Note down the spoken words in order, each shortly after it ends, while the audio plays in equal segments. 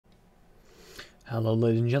Hello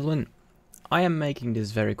ladies and gentlemen, I am making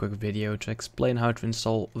this very quick video to explain how to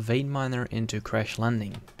install VeinMiner into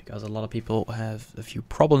Crashlanding, because a lot of people have a few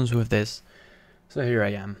problems with this, so here I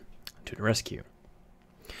am, to the rescue.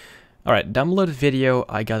 Alright, down below the video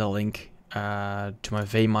I got a link to my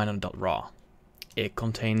VeinMiner.raw. It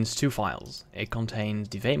contains two files. It contains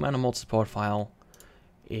the VeinMiner mod support file,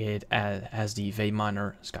 it has the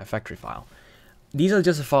VeinMiner Sky Factory file. These are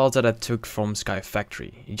just the files that I took from Sky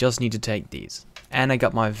Factory. You just need to take these. And I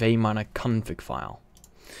got my VeinMiner config file.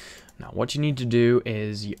 Now what you need to do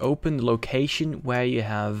is you open the location where you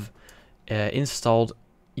have installed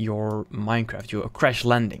your Minecraft, your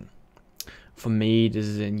Crashlanding. For me, this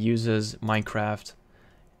is in users Minecraft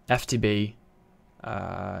FTB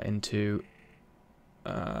into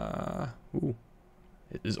ooh,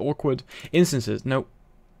 it is awkward. Instances, no,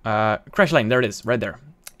 Crashlanding, there it is, right there.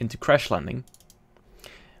 Into Crashlanding,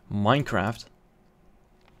 Minecraft,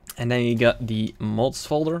 and then you got the mods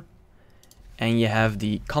folder, and you have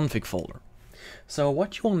the config folder. So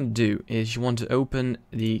what you want to do is you want to open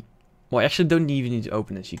the, well, actually don't even need to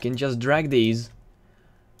open this. You can just drag these,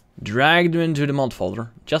 drag them into the mod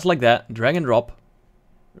folder, just like that, drag and drop,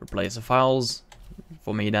 replace the files,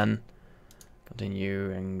 for me then,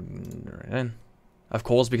 continue, and then, of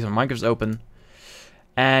course, because my Minecraft is open,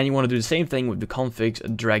 and you want to do the same thing with the configs,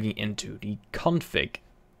 dragging into the config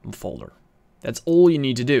folder. That's all you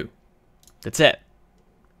need to do. That's it.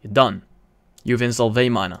 You're done. You've installed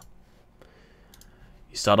VeinMiner.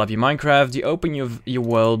 You start up your Minecraft, you open your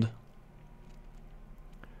world,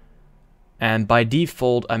 and by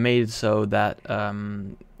default I made it so that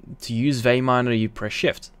to use VeinMiner you press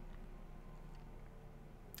shift.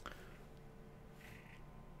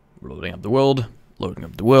 Loading up the world, loading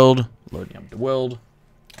up the world, loading up the world,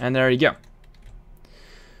 and there you go.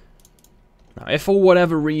 Now if for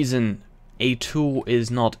whatever reason a tool is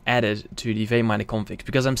not added to the VeinMiner config,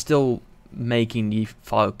 because I'm still making the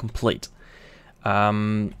file complete,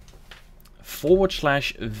 /VeinMiner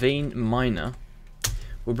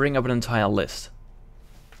will bring up an entire list.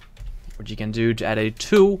 What you can do to add a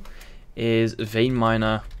tool is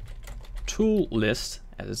VeinMiner tool list,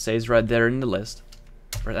 as it says right there in the list.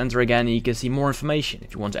 Press enter again and you can see more information.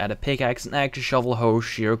 If you want to add a pickaxe, an axe, a shovel, hoe,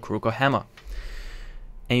 shear, crook or hammer.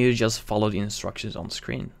 And you just follow the instructions on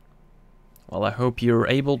screen. Well, I hope you're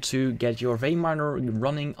able to get your VeinMiner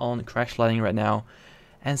running on Crashlanding right now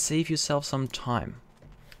and save yourself some time.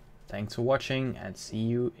 Thanks for watching and see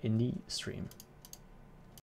you in the stream.